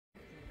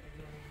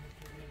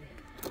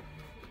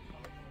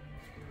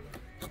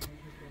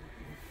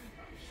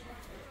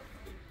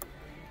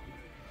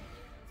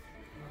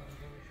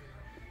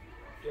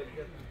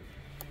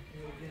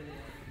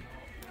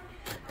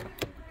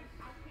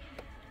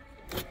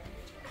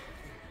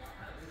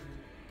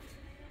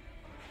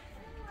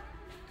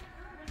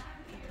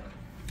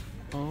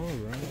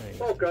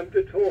Welcome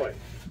to Toys.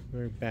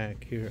 We're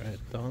back here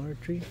at Dollar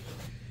Tree,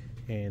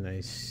 and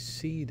I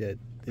see that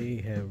they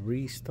have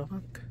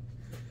restocked.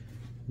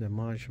 The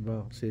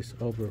Matchbox is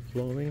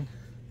overflowing,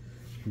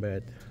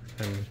 but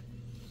I'm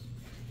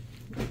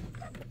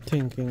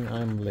thinking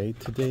I'm late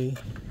today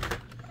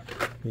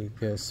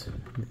because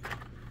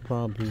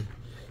probably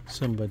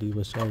somebody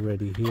was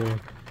already here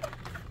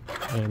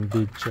and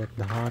did check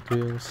the Hot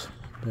Wheels.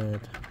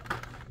 But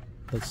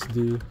let's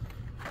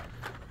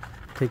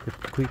take a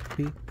quick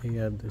peek. They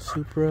have the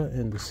Supra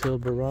and the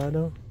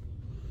Silverado.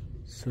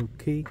 So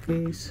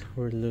KK's,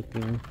 we're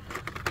looking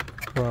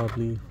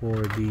probably for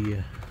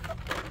the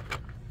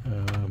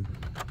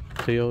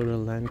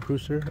Toyota Land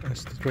Cruiser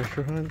as the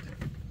treasure hunt,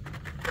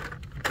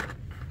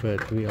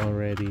 but we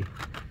already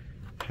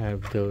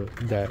have a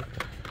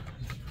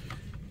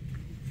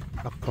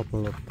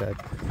couple of that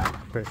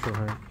treasure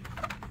hunt.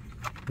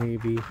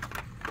 Maybe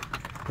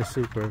the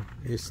Super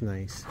is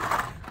nice,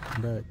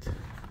 but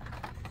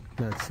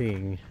not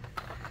seeing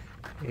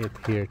it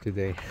here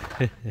today.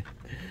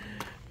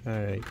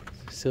 Alright,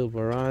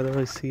 Silverado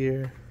is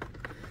here,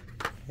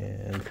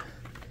 and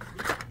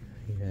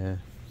yeah,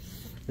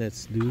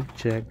 let's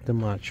check the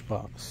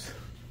Matchbox.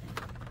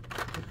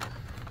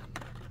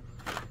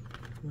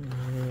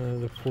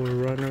 The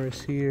 4Runner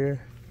is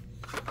here.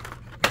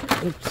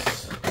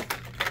 Oops.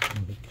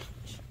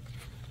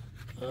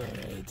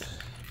 Alright,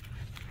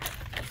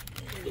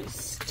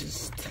 it's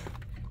just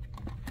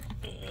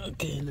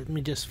okay. Let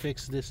me just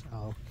fix this.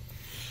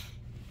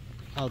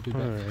 I'll be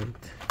back.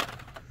 Alright,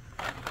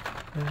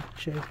 I'm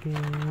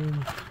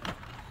checking.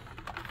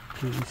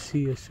 Do you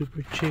see a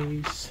Super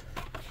Chase?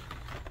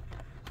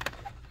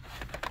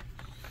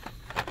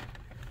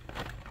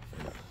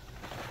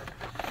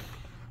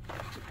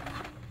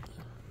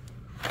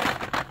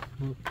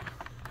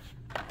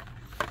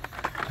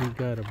 We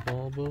got a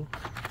Volvo.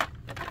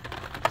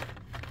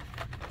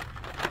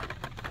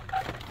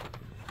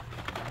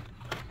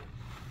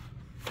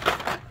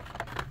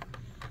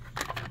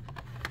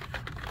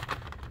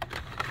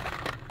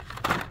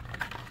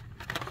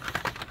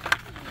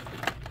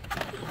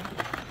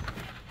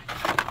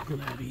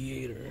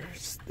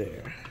 Gladiators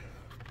there.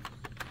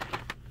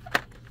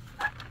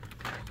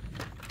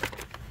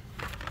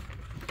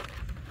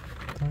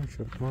 Bunch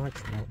of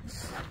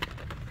Matchbox.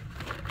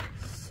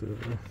 So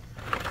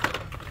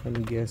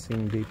I'm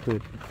guessing they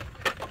put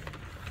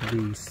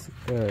these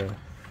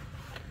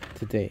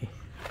today,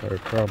 or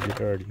probably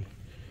early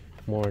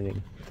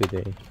morning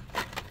today.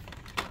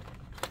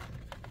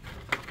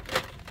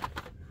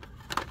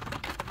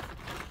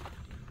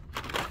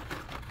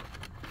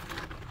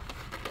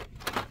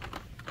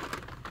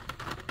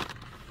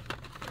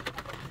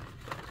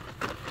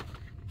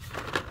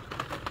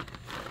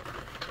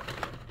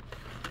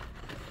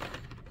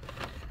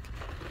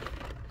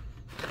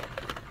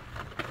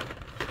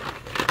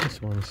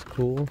 This one's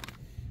cool.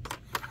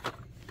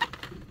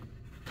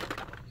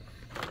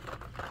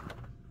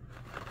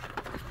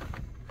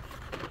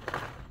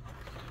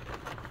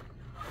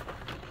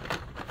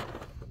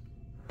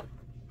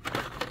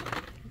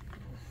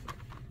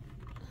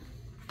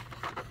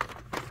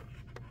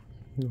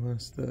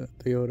 That's the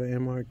Toyota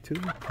MR2.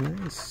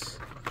 Nice.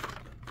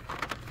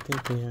 I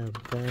think we have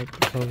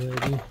that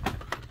already.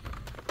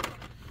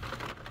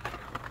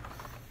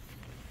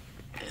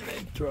 And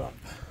they drop.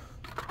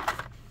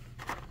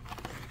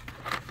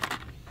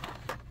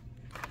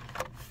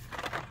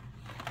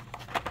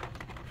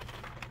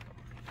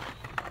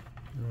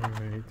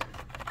 Alright,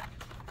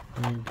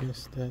 I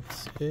guess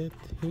that's it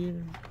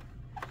here,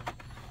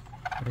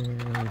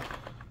 and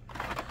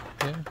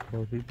yeah,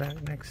 we'll be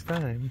back next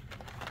time.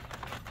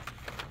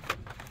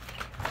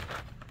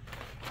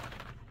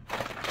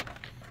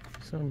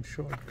 Some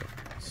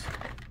shortcuts.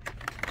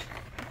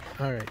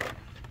 Alright,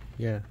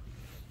 yeah,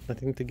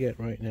 nothing to get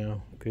right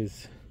now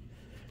because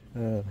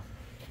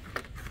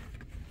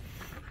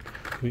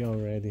we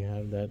already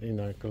have that in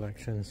our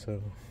collection,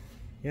 so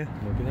yeah,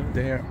 moving on.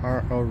 There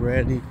are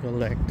already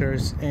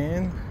collectors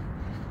in.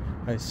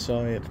 I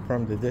saw it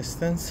from the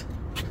distance,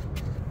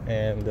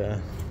 and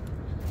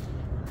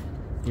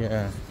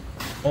yeah,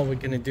 all we're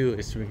gonna do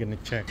is we're gonna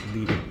check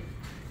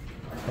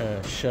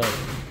the shelf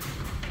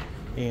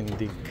in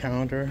the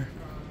counter,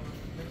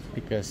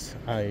 because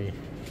I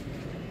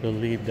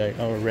believe they are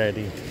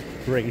already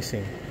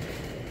racing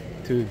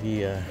to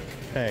the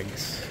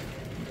pegs.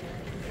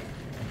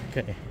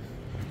 Okay,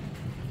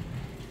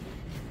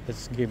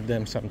 let's give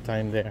them some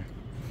time there.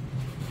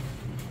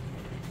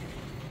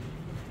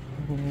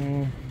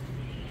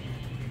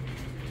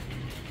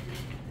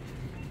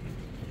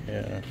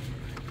 Yeah,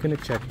 I'm gonna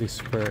check this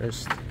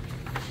first,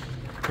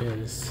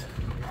 because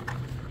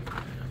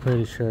I'm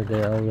pretty sure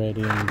they're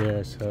already in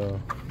there, so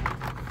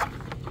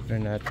they're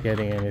not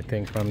getting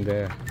anything from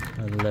there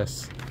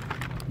unless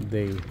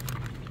they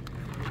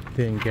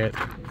didn't get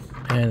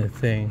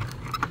anything.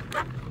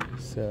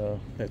 So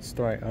let's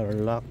try our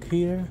luck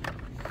here.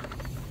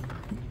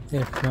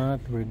 If not,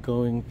 we're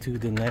going to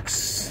the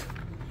next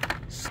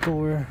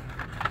store.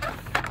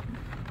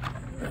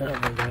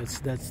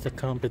 That's the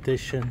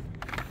competition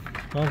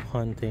of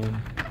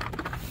hunting.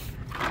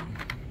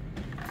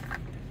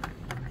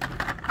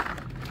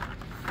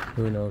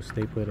 Who knows,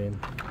 they put in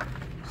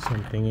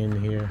something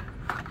in here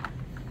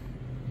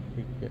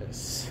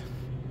because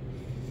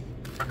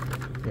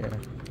yeah.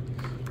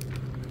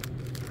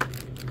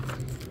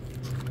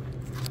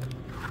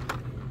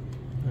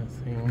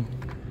 Nothing.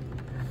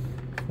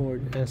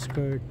 Ford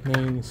Escort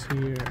main is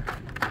here.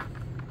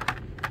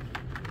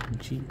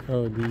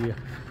 The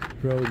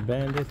Road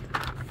Bandit.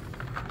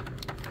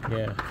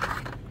 Yeah.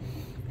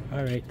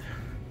 Alright.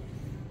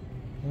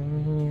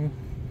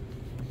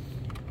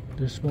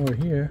 There's more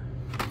here.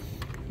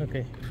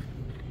 Okay.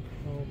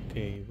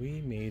 Okay,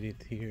 we made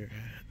it here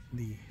at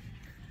the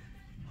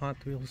Hot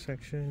Wheels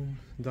section,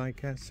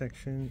 diecast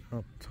section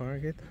of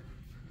Target.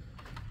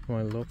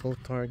 My local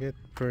Target.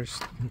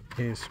 First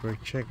is we're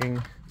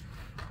checking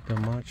the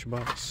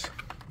Matchbox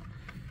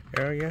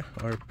area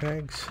or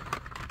pegs.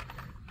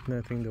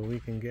 Nothing that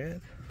we can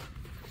get.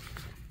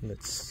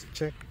 Let's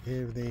check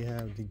if they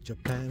have the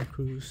Japan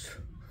cruise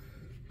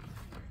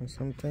or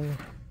something.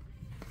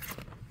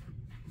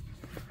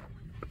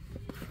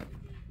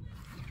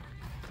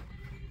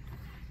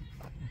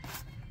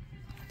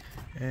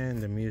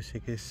 And the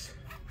music is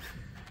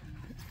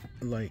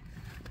like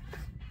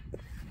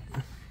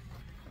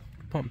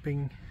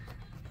pumping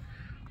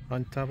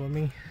on top of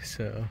me,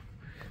 so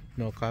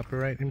no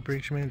copyright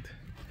infringement.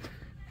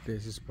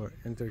 This is for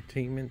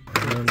entertainment.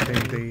 I don't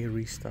think they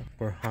restock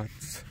for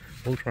hots,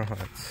 ultra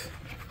hots.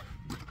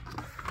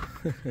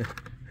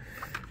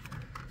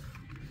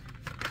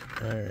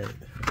 Alright,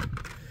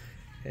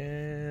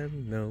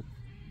 and no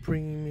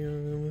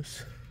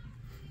premiums,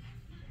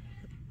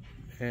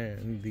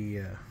 and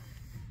the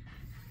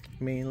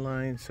main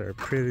lines are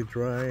pretty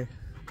dry.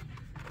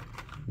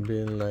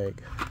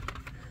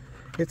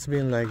 It's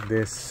been like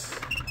this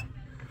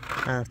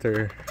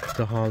after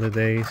the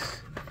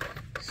holidays,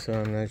 so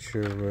I'm not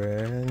sure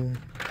when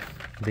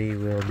they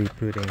will be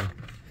putting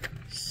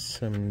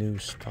some new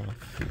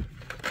stuff.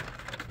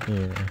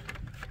 Yeah.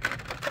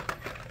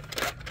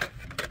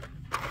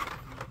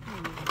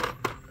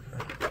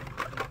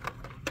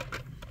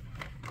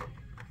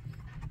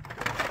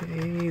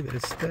 Okay,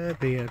 that's that.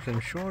 They have some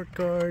short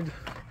guard,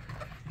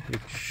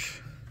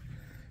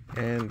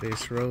 and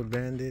this Road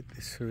Bandit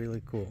is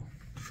really cool.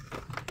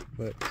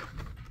 But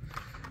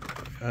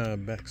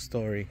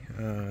backstory: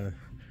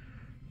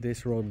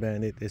 this Road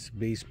Bandit is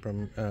based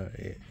from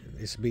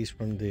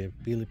the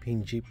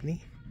Philippine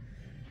jeepney.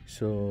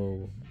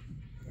 So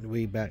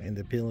way back in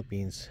the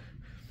Philippines,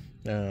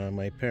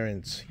 my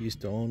parents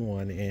used to own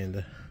one,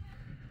 and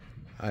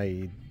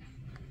I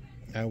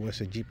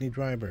was a jeepney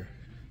driver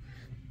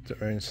to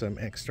earn some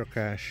extra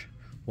cash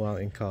while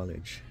in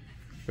college.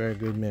 Very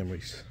good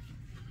memories.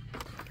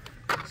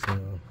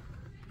 So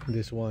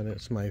this one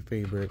is my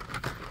favorite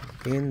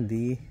in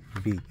the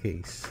B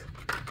case.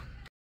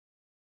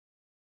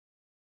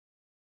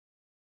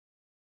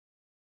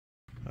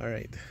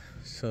 Alright,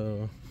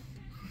 so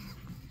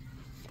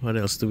what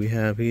else do we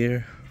have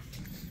here?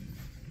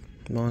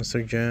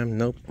 Monster Jam,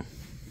 nope.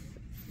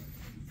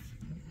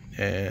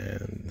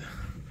 And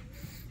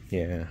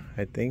yeah,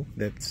 I think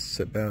that's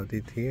about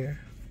it here.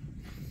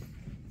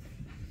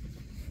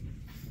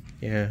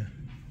 Yeah,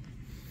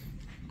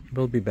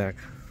 we'll be back.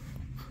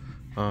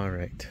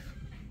 Alright,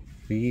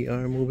 we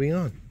are moving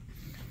on,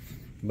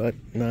 but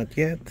not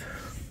yet.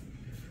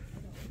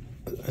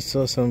 I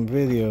saw some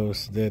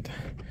videos that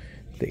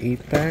the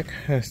 8-pack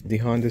has the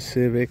Honda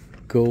Civic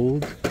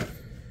Gold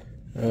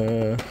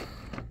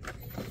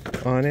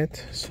on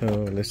it, so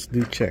let's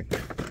do check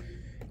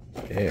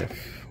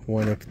if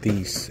one of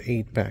these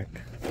 8-pack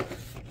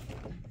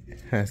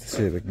has the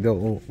Civic.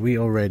 Though we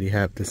already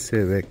have the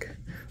Civic,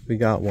 we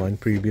got one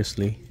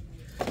previously,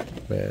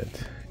 but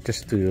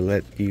just to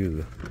let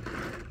you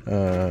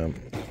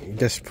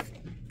just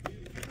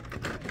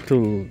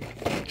to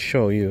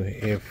show you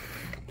if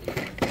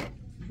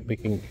we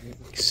can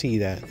see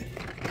that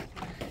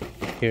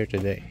here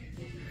today.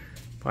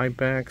 5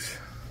 packs.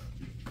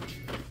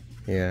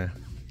 Yeah.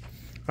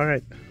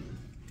 Alright,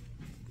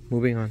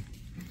 moving on.